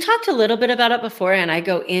 so we've talked a little bit about it before, and I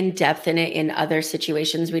go in depth in it in other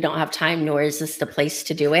situations. We don't have time, nor is this the place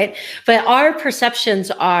to do it. But our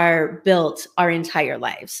perceptions are built our entire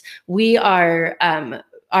lives. We are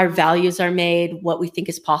our values are made, what we think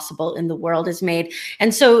is possible in the world is made.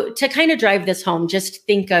 And so to kind of drive this home, just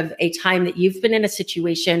think of a time that you've been in a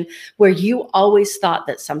situation where you always thought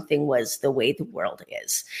that something was the way the world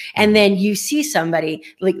is. And then you see somebody,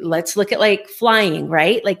 like, let's look at like flying,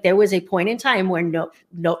 right? Like there was a point in time where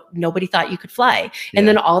nobody thought you could fly. And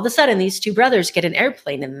then all of a sudden these two brothers get an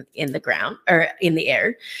airplane in the ground or in the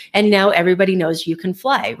air. And now everybody knows you can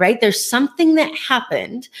fly, right? There's something that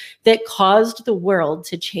happened that caused the world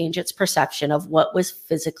to change its perception of what was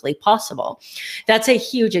physically possible. That's a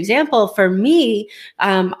huge example. For me,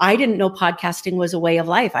 I didn't know podcasting was a way of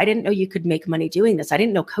life. I didn't know you could make money doing this. I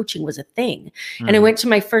didn't know coaching was a thing. And I went to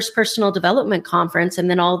my first personal development conference,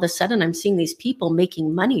 and then all of a sudden I'm seeing these people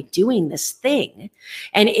making money doing this thing.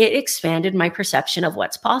 And it expanded my perception of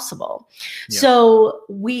what's possible. So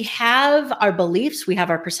we have our beliefs, we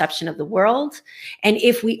have our perception of the world. And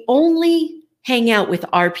if we only hang out with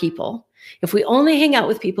our people, if we only hang out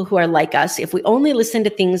with people who are like us, if we only listen to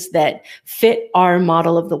things that fit our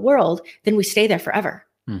model of the world, then we stay there forever.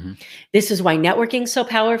 This is why networking is so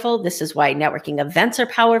powerful. This is why networking events are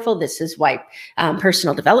powerful. This is why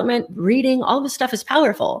personal development, reading, all this stuff is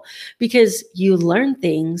powerful, because you learn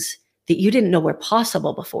things that you didn't know were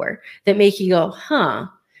possible before that make you go, huh?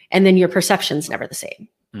 And then your perception's never the same.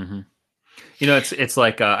 You know, it's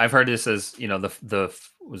like I've heard this as, you know, the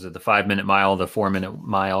was it the 5-minute mile, the 4-minute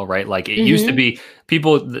mile, right? Like it used to be,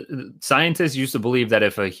 scientists used to believe that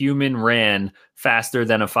if a human ran faster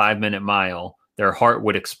than a 5-minute mile, their heart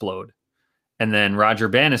would explode. And then Roger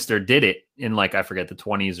Bannister did it in, like, I forget, the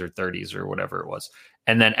 20s or 30s or whatever it was.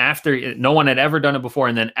 And then after, no one had ever done it before.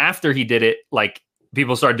 And then after he did it, like,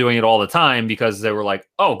 people started doing it all the time because they were like,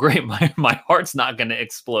 oh, great, my heart's not going to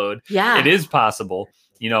explode. Yeah. It is possible.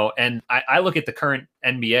 You know, and I look at the current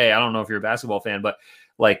NBA. I don't know if you're a basketball fan, but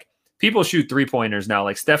like people shoot 3-pointers now.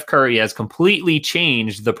 Like Steph Curry has completely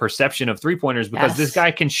changed the perception of 3-pointers because this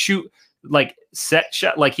guy can shoot like set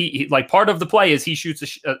shot. Like he like part of the play is he shoots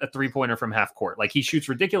a 3-pointer from half court. Like he shoots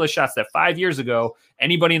ridiculous shots that 5 years ago,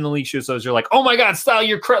 anybody in the league shoots those. You're like, oh my God, Style,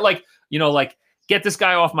 you're like, you know, like get this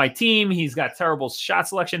guy off my team. He's got terrible shot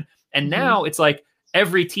selection. And now it's like,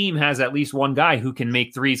 every team has at least one guy who can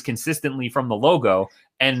make threes consistently from the logo.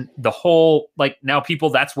 And the whole, like, now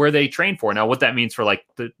people, that's where they train for. Now, what that means for like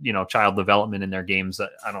the, child development in their games,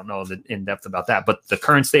 I don't know in depth about that, but the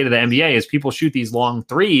current state of the NBA is people shoot these long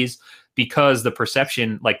threes because the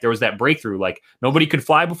perception, like there was that breakthrough, like nobody could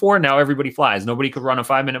fly before. Now everybody flies. Nobody could run a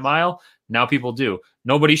 5-minute mile. Now people do.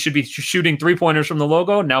 Nobody should be shooting 3-pointers from the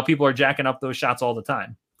logo. Now people are jacking up those shots all the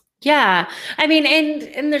time. Yeah. I mean,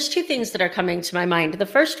 and there's two things that are coming to my mind. The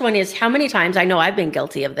first one is, how many times, I know I've been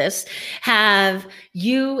guilty of this, have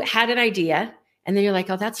you had an idea and then you're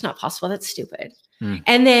like, oh, that's not possible. That's stupid.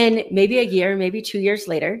 And then maybe a year, maybe 2 years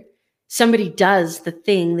later, somebody does the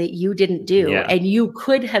thing that you didn't do, and you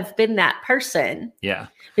could have been that person. Yeah.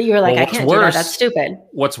 But you were like, I can't do that. That's stupid.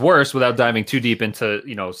 What's worse, without diving too deep into,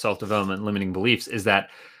 self-development, limiting beliefs, is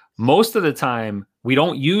that most of the time we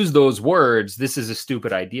don't use those words, this is a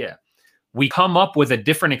stupid idea. We come up with a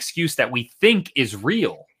different excuse that we think is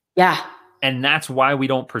real. Yeah. And that's why we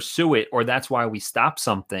don't pursue it, or that's why we stop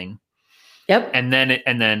something. Yep. And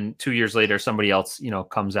then 2 years later, somebody else,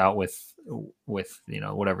 comes out with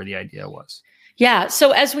whatever the idea was. Yeah.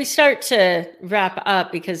 So as we start to wrap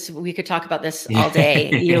up, because we could talk about this all day,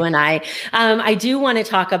 you and I do want to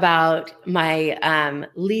talk about my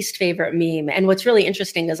least favorite meme. And what's really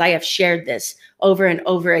interesting is I have shared this over and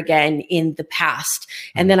over again in the past.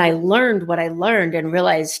 And then I learned what I learned and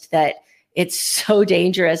realized that it's so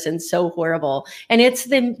dangerous and so horrible. And it's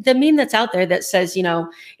the meme that's out there that says,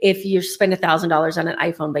 if you spend $1,000 on an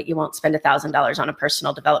iPhone, but you won't spend $1,000 on a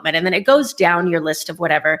personal development. And then it goes down your list of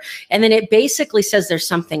whatever. And then it basically says there's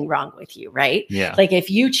something wrong with you, right? Yeah. Like if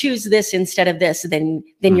you choose this instead of this, then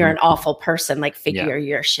you're an awful person, like figure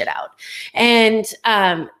your shit out. And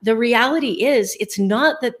the reality is, it's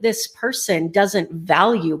not that this person doesn't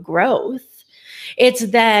value growth. It's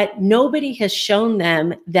that nobody has shown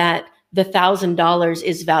them that the $1,000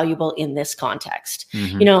 is valuable in this context,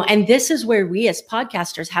 and this is where we as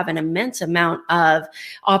podcasters have an immense amount of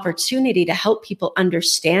opportunity to help people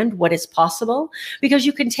understand what is possible, because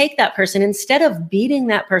you can take that person, instead of beating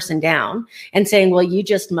that person down and saying, well, you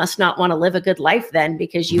just must not want to live a good life then,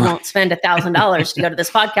 because you won't spend $1,000 to go to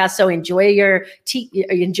this podcast. So enjoy your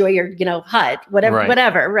hut,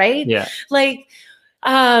 whatever. Right. Yeah. Like,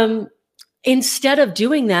 instead of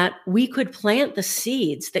doing that, we could plant the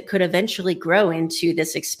seeds that could eventually grow into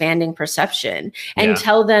this expanding perception and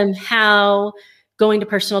tell them how going to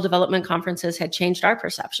personal development conferences had changed our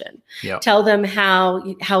perception. Tell them how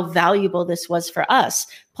valuable this was for us.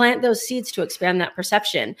 Plant those seeds to expand that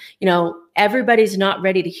perception. Everybody's not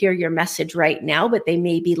ready to hear your message right now, but they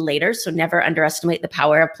may be later. So never underestimate the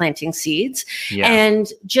power of planting seeds. And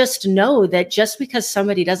just know that just because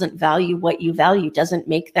somebody doesn't value what you value doesn't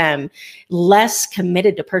make them less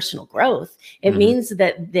committed to personal growth. It means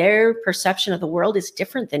that their perception of the world is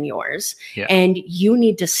different than yours. And you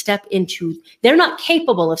need to they're not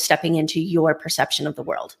capable of stepping into your perception of the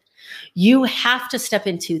world. You have to step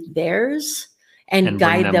into theirs and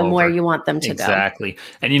guide them where you want them to go. Exactly.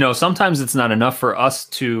 And, sometimes it's not enough for us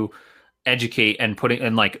to educate and put it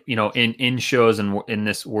in, like, in shows, and in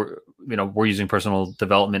this, we're using personal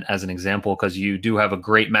development as an example, because you do have a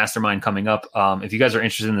great mastermind coming up. If you guys are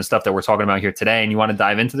interested in the stuff that we're talking about here today and you want to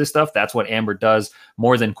dive into this stuff, that's what Amber does,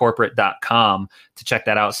 morethancorporate.com, to check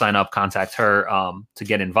that out, sign up, contact her to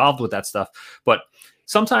get involved with that stuff. But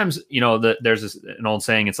sometimes, there's an old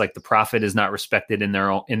saying, it's like the prophet is not respected in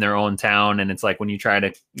their own town. And it's like when you try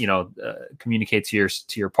to, communicate to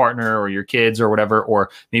your partner or your kids or whatever, or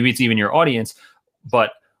maybe it's even your audience.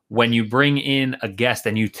 But when you bring in a guest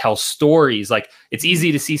and you tell stories, like, it's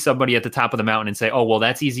easy to see somebody at the top of the mountain and say, oh, well,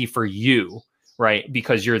 that's easy for you, right?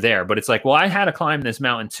 Because you're there. But it's like, well, I had to climb this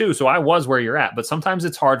mountain too, so I was where you're at. But sometimes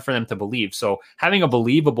it's hard for them to believe. So having a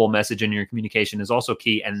believable message in your communication is also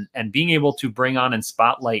key, and being able to bring on and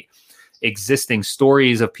spotlight existing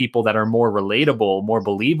stories of people that are more relatable, more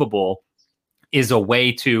believable, is a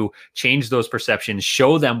way to change those perceptions,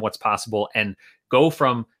 show them what's possible, and go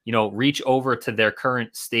from, reach over to their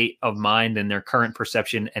current state of mind and their current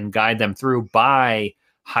perception and guide them through by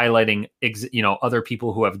highlighting, other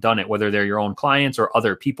people who have done it, whether they're your own clients or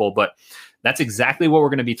other people. But that's exactly what we're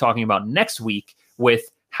going to be talking about next week, with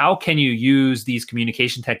how can you use these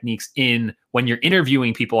communication techniques when you're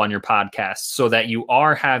interviewing people on your podcast, so that you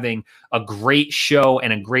are having a great show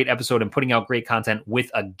and a great episode and putting out great content with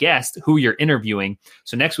a guest who you're interviewing.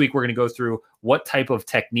 So next week, we're going to go through what type of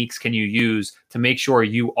techniques can you use to make sure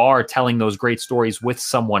you are telling those great stories with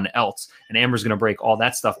someone else. And Amber's going to break all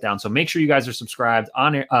that stuff down. So make sure you guys are subscribed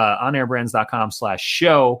on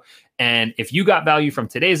onairbrands.com/show. And if you got value from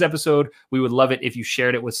today's episode, we would love it if you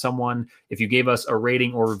shared it with someone. If you gave us a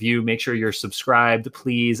rating or review, make sure you're subscribed,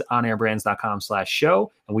 please,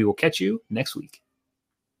 onairbrands.com/show, and we will catch you next week.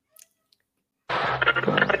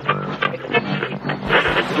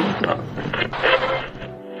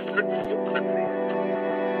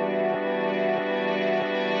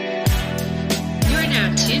 You're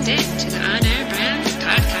now tuned in to the On Air